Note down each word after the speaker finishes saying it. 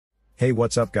Hey,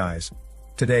 what's up guys?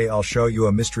 Today I'll show you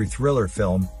a mystery thriller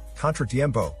film,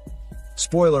 CONTRATIEMPO.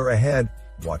 Spoiler ahead,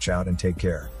 watch out and take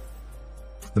care.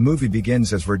 The movie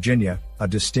begins as Virginia, a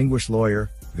distinguished lawyer,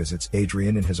 visits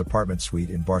Adrian in his apartment suite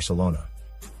in Barcelona.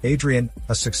 Adrian,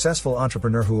 a successful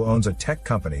entrepreneur who owns a tech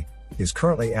company, is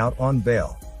currently out on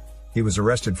bail. He was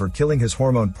arrested for killing his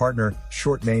hormone partner,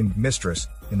 short-named Mistress,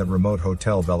 in the remote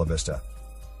Hotel Bella Vista.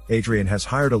 Adrian has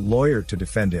hired a lawyer to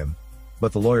defend him,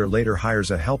 but the lawyer later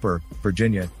hires a helper,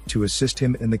 Virginia, to assist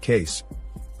him in the case.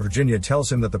 Virginia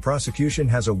tells him that the prosecution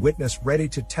has a witness ready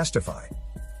to testify.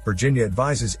 Virginia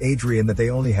advises Adrian that they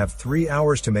only have 3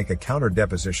 hours to make a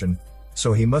counter-deposition,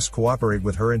 so he must cooperate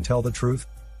with her and tell the truth.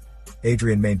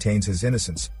 Adrian maintains his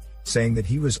innocence, saying that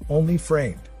he was only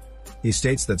framed. He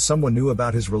states that someone knew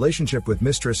about his relationship with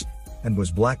Mistress and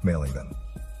was blackmailing them.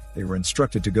 They were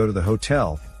instructed to go to the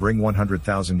hotel, bring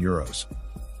 100,000 euros.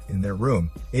 In their room,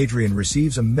 Adrian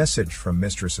receives a message from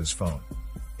Mistress's phone.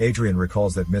 Adrian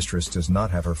recalls that Mistress does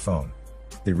not have her phone.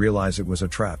 They realize it was a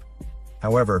trap.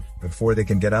 However, before they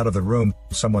can get out of the room,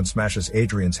 someone smashes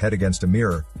Adrian's head against a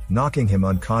mirror, knocking him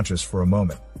unconscious for a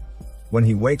moment. When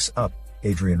he wakes up,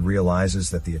 Adrian realizes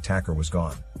that the attacker was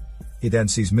gone. He then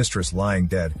sees Mistress lying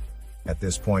dead. At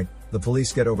this point, the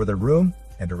police get over the room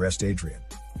and arrest Adrian.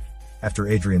 After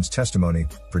Adrian's testimony,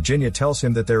 Virginia tells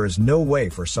him that there is no way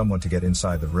for someone to get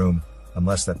inside the room,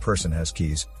 unless that person has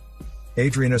keys.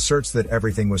 Adrian asserts that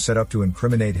everything was set up to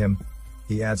incriminate him.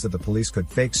 He adds that the police could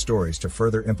fake stories to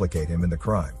further implicate him in the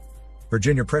crime.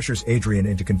 Virginia pressures Adrian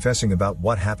into confessing about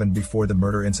what happened before the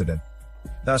murder incident.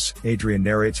 Thus, Adrian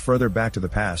narrates further back to the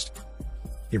past.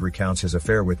 He recounts his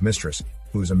affair with Mistress,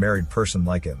 who is a married person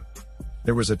like him.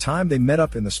 There was a time they met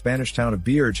up in the Spanish town of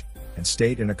Bierge and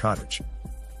stayed in a cottage.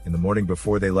 In the morning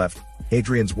before they left,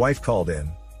 Adrian's wife called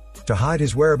in. To hide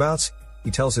his whereabouts,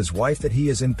 he tells his wife that he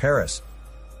is in Paris.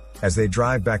 As they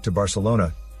drive back to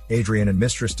Barcelona, Adrian and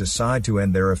Mistress decide to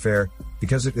end their affair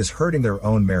because it is hurting their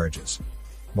own marriages.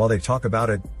 While they talk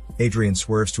about it, Adrian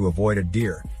swerves to avoid a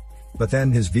deer. But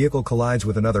then his vehicle collides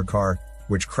with another car,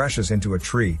 which crashes into a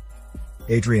tree.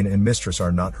 Adrian and Mistress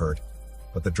are not hurt,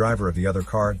 but the driver of the other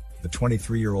car, the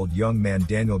 23-year-old young man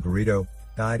Daniel Garrido,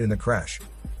 died in the crash.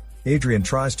 Adrian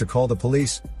tries to call the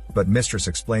police, but Mistress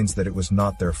explains that it was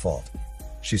not their fault.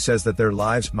 She says that their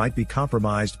lives might be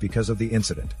compromised because of the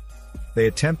incident. They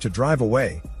attempt to drive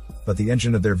away, but the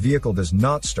engine of their vehicle does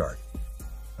not start.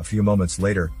 A few moments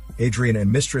later, Adrian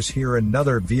and Mistress hear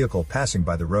another vehicle passing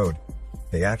by the road.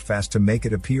 They act fast to make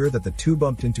it appear that the two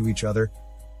bumped into each other.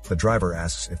 The driver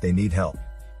asks if they need help.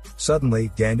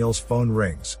 Suddenly, Daniel's phone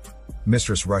rings.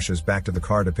 Mistress rushes back to the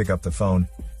car to pick up the phone,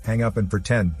 hang up and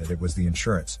pretend that it was the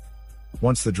insurance.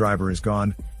 Once the driver is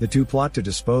gone, the two plot to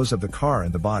dispose of the car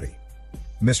and the body.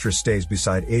 Mistress stays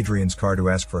beside Adrian's car to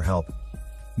ask for help.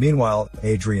 Meanwhile,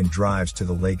 Adrian drives to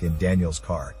the lake in Daniel's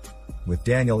car. With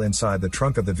Daniel inside the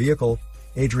trunk of the vehicle,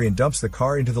 Adrian dumps the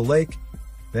car into the lake.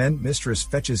 Then Mistress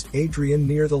fetches Adrian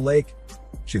near the lake.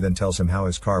 She then tells him how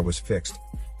his car was fixed.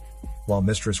 While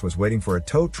Mistress was waiting for a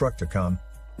tow truck to come,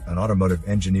 an automotive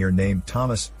engineer named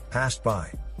Thomas passed by.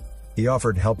 He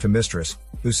offered help to Mistress,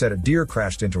 who said a deer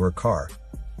crashed into her car.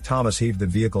 Thomas heaved the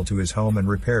vehicle to his home and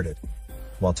repaired it.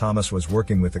 While Thomas was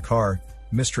working with the car,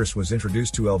 Mistress was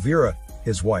introduced to Elvira,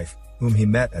 his wife, whom he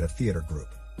met at a theater group.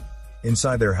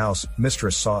 Inside their house,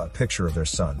 Mistress saw a picture of their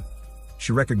son.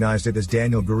 She recognized it as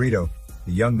Daniel Garrido,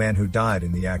 the young man who died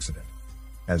in the accident.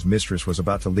 As Mistress was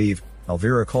about to leave,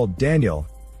 Elvira called Daniel,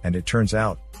 and it turns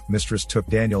out, Mistress took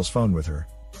Daniel's phone with her.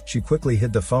 She quickly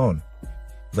hid the phone.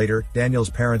 Later, Daniel's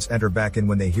parents enter back in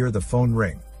when they hear the phone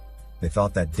ring. They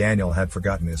thought that Daniel had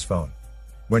forgotten his phone.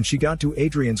 When she got to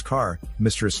Adrian's car,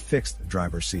 Mistress fixed the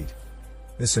driver's seat.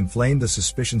 This inflamed the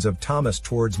suspicions of Thomas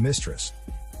towards Mistress.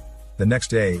 The next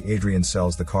day, Adrian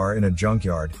sells the car in a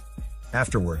junkyard.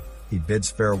 Afterward, he bids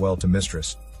farewell to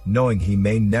Mistress, knowing he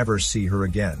may never see her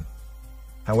again.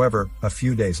 However, a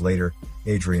few days later,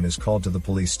 Adrian is called to the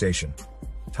police station.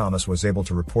 Thomas was able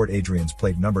to report Adrian's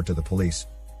plate number to the police.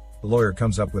 The lawyer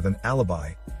comes up with an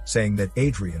alibi, saying that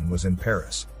Adrian was in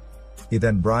Paris. He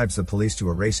then bribes the police to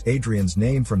erase Adrian's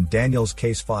name from Daniel's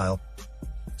case file.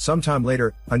 Sometime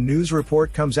later, a news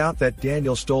report comes out that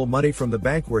Daniel stole money from the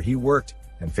bank where he worked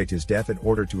and faked his death in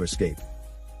order to escape.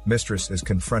 Mistress is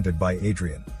confronted by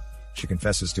Adrian. She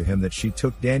confesses to him that she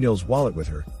took Daniel's wallet with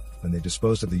her when they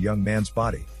disposed of the young man's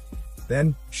body.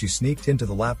 Then, she sneaked into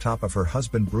the laptop of her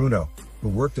husband Bruno, who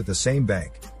worked at the same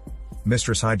bank.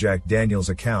 Mistress hijacked Daniel's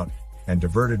account and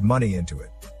diverted money into it.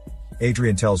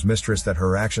 Adrian tells Mistress that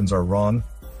her actions are wrong.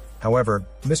 However,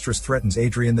 Mistress threatens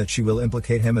Adrian that she will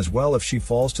implicate him as well if she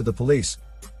falls to the police.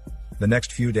 The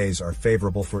next few days are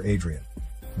favorable for Adrian.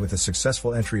 With the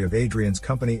successful entry of Adrian's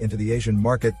company into the Asian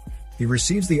market, he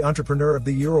receives the Entrepreneur of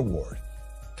the Year award.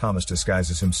 Thomas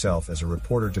disguises himself as a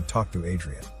reporter to talk to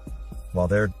Adrian. While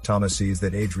there, Thomas sees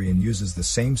that Adrian uses the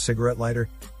same cigarette lighter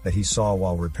that he saw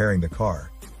while repairing the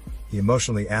car. He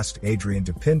emotionally asks Adrian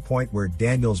to pinpoint where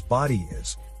Daniel's body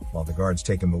is, while the guards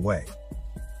take him away.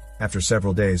 After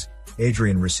several days,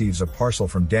 Adrian receives a parcel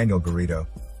from Daniel Garrido.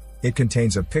 It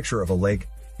contains a picture of a lake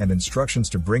and instructions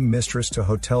to bring Mistress to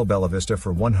Hotel Bella Vista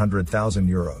for 100,000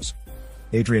 euros.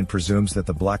 Adrian presumes that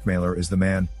the blackmailer is the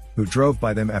man who drove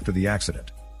by them after the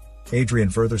accident. Adrian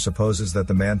further supposes that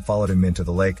the man followed him into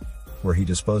the lake, where he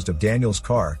disposed of Daniel's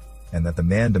car, and that the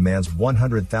man demands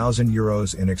 100,000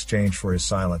 euros in exchange for his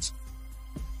silence.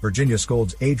 Virginia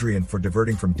scolds Adrian for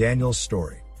diverting from Daniel's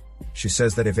story. She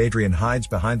says that if Adrian hides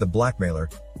behind the blackmailer,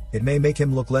 it may make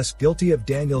him look less guilty of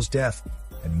Daniel's death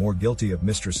and more guilty of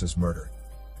Mistress's murder.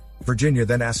 Virginia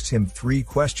then asks him 3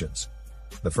 questions.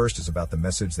 The first is about the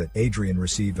message that Adrian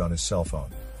received on his cell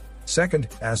phone. Second,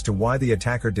 as to why the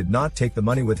attacker did not take the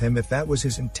money with him if that was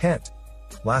his intent.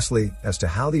 Lastly, as to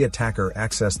how the attacker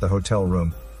accessed the hotel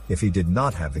room if he did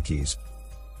not have the keys.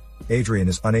 Adrian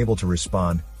is unable to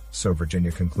respond, so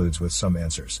Virginia concludes with some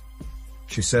answers.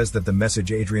 She says that the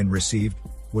message Adrian received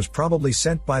was probably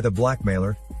sent by the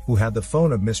blackmailer, who had the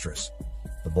phone of Mistress.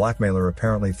 The blackmailer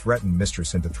apparently threatened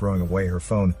Mistress into throwing away her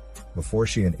phone before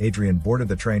she and Adrian boarded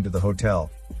the train to the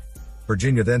hotel.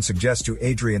 Virginia then suggests to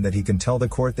Adrian that he can tell the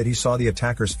court that he saw the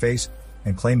attacker's face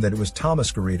and claimed that it was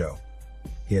Thomas Garrido.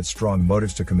 He had strong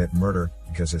motives to commit murder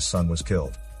because his son was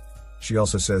killed. She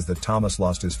also says that Thomas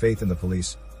lost his faith in the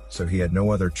police, so he had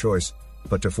no other choice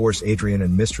but to force Adrian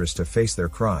and Mistress to face their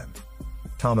crime.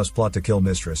 Thomas' plot to kill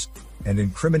Mistress and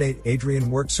incriminate Adrian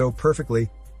worked so perfectly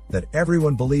that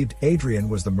everyone believed Adrian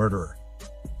was the murderer.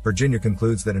 Virginia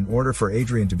concludes that in order for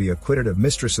Adrian to be acquitted of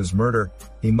Mistress's murder,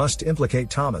 he must implicate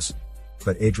Thomas,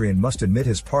 but Adrian must admit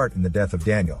his part in the death of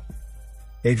Daniel.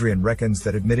 Adrian reckons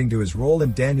that admitting to his role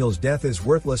in Daniel's death is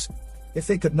worthless if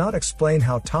they could not explain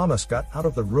how Thomas got out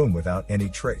of the room without any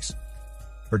trace.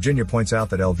 Virginia points out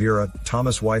that Elvira,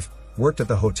 Thomas' wife, worked at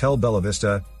the Hotel Bella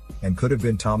Vista and could have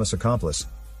been Thomas' accomplice.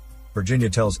 Virginia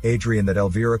tells Adrian that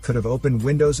Elvira could have opened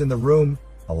windows in the room,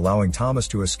 allowing Thomas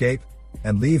to escape,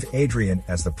 and leave Adrian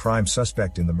as the prime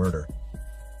suspect in the murder.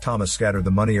 Thomas scattered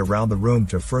the money around the room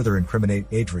to further incriminate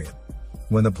Adrian.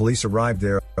 When the police arrived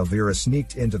there, Elvira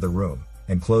sneaked into the room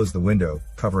and closed the window,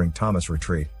 covering Thomas'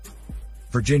 retreat.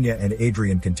 Virginia and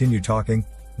Adrian continue talking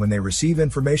when they receive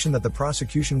information that the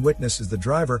prosecution witness is the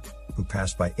driver who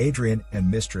passed by Adrian and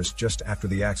Mistress just after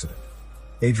the accident.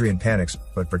 Adrian panics,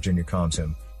 but Virginia calms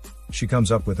him. She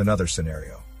comes up with another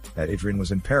scenario: that Adrian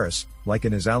was in Paris, like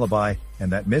in his alibi,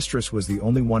 and that Mistress was the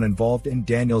only one involved in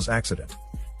Daniel's accident.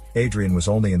 Adrian was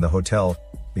only in the hotel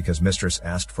because Mistress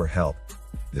asked for help.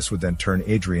 This would then turn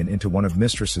Adrian into one of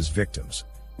Mistress's victims.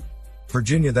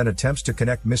 Virginia then attempts to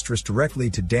connect Mistress directly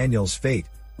to Daniel's fate.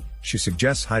 She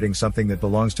suggests hiding something that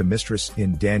belongs to Mistress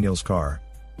in Daniel's car.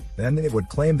 Then it would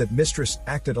claim that Mistress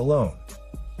acted alone.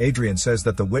 Adrian says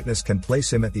that the witness can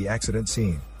place him at the accident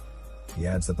scene. He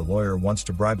adds that the lawyer wants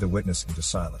to bribe the witness into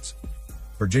silence.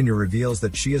 Virginia reveals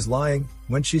that she is lying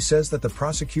when she says that the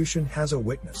prosecution has a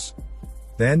witness.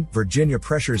 Then, Virginia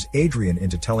pressures Adrian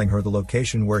into telling her the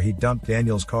location where he dumped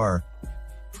Daniel's car.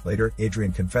 Later,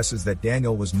 Adrian confesses that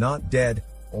Daniel was not dead,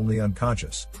 only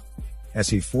unconscious. As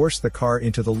he forced the car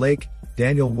into the lake,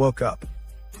 Daniel woke up.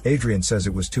 Adrian says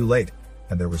it was too late,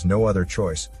 and there was no other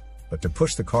choice but to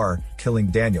push the car, killing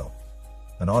Daniel.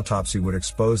 An autopsy would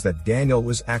expose that Daniel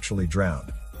was actually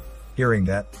drowned. Hearing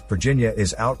that, Virginia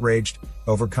is outraged,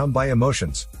 overcome by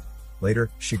emotions. Later,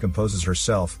 she composes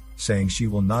herself, saying she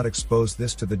will not expose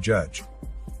this to the judge.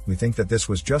 We think that this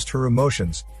was just her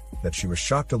emotions, that she was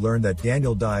shocked to learn that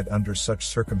Daniel died under such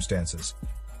circumstances.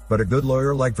 But a good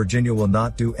lawyer like Virginia will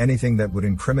not do anything that would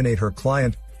incriminate her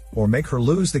client or make her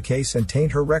lose the case and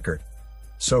taint her record.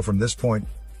 So from this point,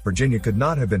 Virginia could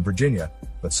not have been Virginia,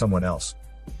 but someone else.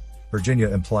 Virginia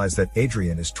implies that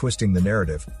Adrian is twisting the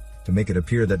narrative to make it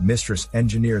appear that Mistress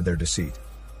engineered their deceit.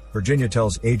 Virginia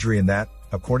tells Adrian that,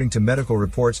 according to medical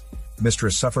reports,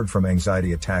 Mistress suffered from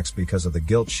anxiety attacks because of the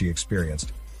guilt she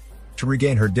experienced. To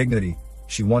regain her dignity,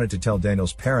 she wanted to tell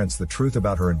Daniel's parents the truth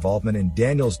about her involvement in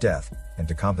Daniel's death and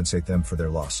to compensate them for their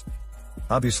loss.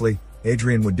 Obviously,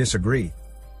 Adrian would disagree.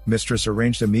 Mistress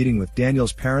arranged a meeting with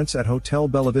Daniel's parents at Hotel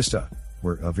Bella Vista,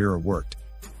 where Elvira worked.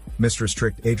 Mistress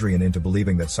tricked Adrian into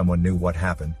believing that someone knew what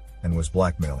happened and was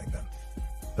blackmailing them.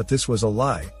 But this was a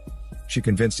lie. She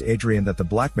convinced Adrian that the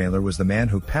blackmailer was the man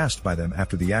who passed by them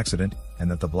after the accident and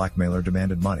that the blackmailer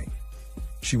demanded money.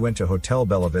 She went to Hotel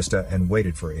Bella Vista and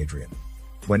waited for Adrian.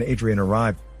 When Adrian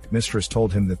arrived, mistress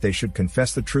told him that they should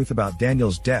confess the truth about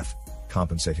Daniel's death,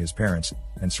 compensate his parents,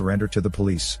 and surrender to the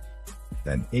police.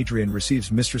 Then Adrian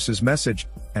receives mistress's message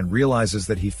and realizes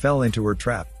that he fell into her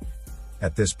trap.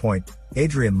 At this point,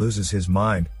 Adrian loses his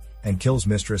mind and kills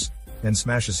mistress and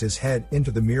smashes his head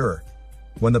into the mirror.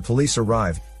 When the police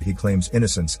arrive, he claims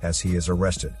innocence as he is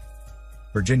arrested.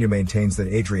 Virginia maintains that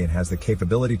Adrian has the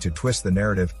capability to twist the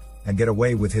narrative and get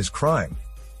away with his crime.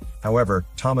 However,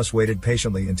 Thomas waited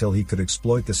patiently until he could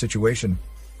exploit the situation.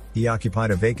 He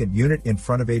occupied a vacant unit in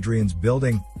front of Adrian's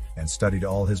building and studied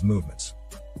all his movements.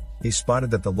 He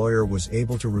spotted that the lawyer was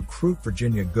able to recruit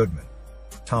Virginia Goodman.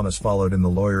 Thomas followed in the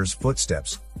lawyer's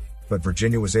footsteps, but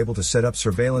Virginia was able to set up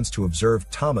surveillance to observe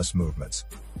Thomas' movements.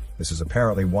 This is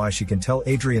apparently why she can tell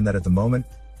Adrian that at the moment,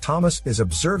 Thomas is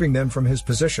observing them from his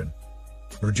position.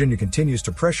 Virginia continues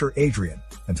to pressure Adrian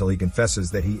until he confesses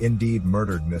that he indeed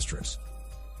murdered mistress.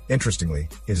 Interestingly,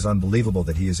 it is unbelievable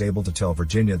that he is able to tell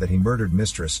Virginia that he murdered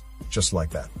mistress, just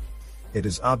like that. It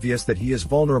is obvious that he is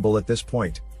vulnerable at this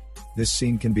point. This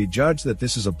scene can be judged that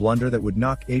this is a blunder that would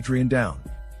knock Adrian down.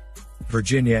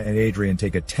 Virginia and Adrian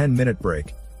take a 10-minute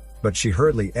break, but she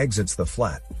hurriedly exits the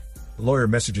flat. The lawyer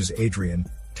messages Adrian,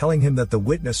 telling him that the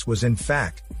witness was in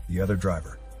fact the other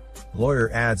driver. The lawyer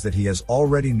adds that he has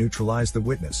already neutralized the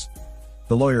witness.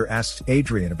 The lawyer asks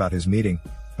Adrian about his meeting,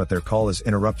 but their call is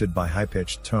interrupted by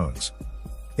high-pitched tones.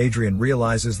 Adrian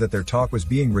realizes that their talk was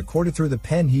being recorded through the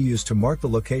pen he used to mark the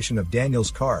location of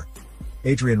Daniel's car.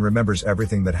 Adrian remembers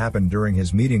everything that happened during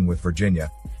his meeting with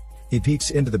Virginia. He peeks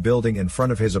into the building in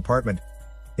front of his apartment.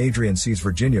 Adrian sees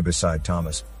Virginia beside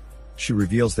Thomas. She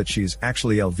reveals that she is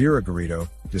actually Elvira Garrido,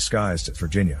 disguised as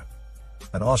Virginia.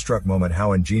 An awestruck moment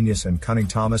how ingenious and cunning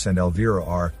Thomas and Elvira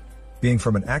are. Being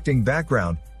from an acting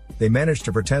background, they manage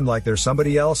to pretend like they're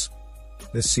somebody else.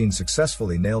 This scene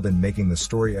successfully nailed in making the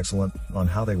story excellent on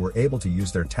how they were able to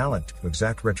use their talent to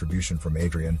exact retribution from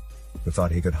Adrian, who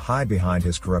thought he could hide behind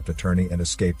his corrupt attorney and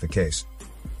escape the case.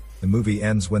 The movie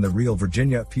ends when the real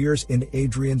Virginia appears in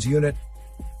Adrian's unit.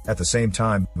 At the same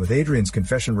time, with Adrian's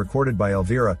confession recorded by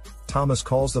Elvira, Thomas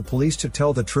calls the police to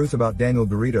tell the truth about Daniel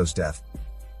Garrido's death.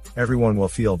 Everyone will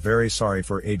feel very sorry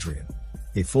for Adrian.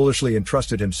 He foolishly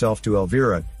entrusted himself to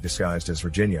Elvira, disguised as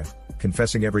Virginia,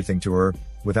 confessing everything to her,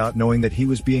 without knowing that he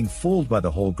was being fooled by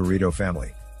the whole Garrido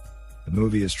family. The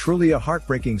movie is truly a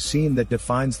heartbreaking scene that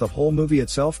defines the whole movie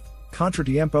itself.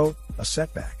 Contratiempo, a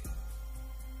setback.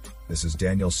 This is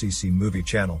Daniel CC Movie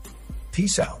Channel.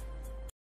 Peace out.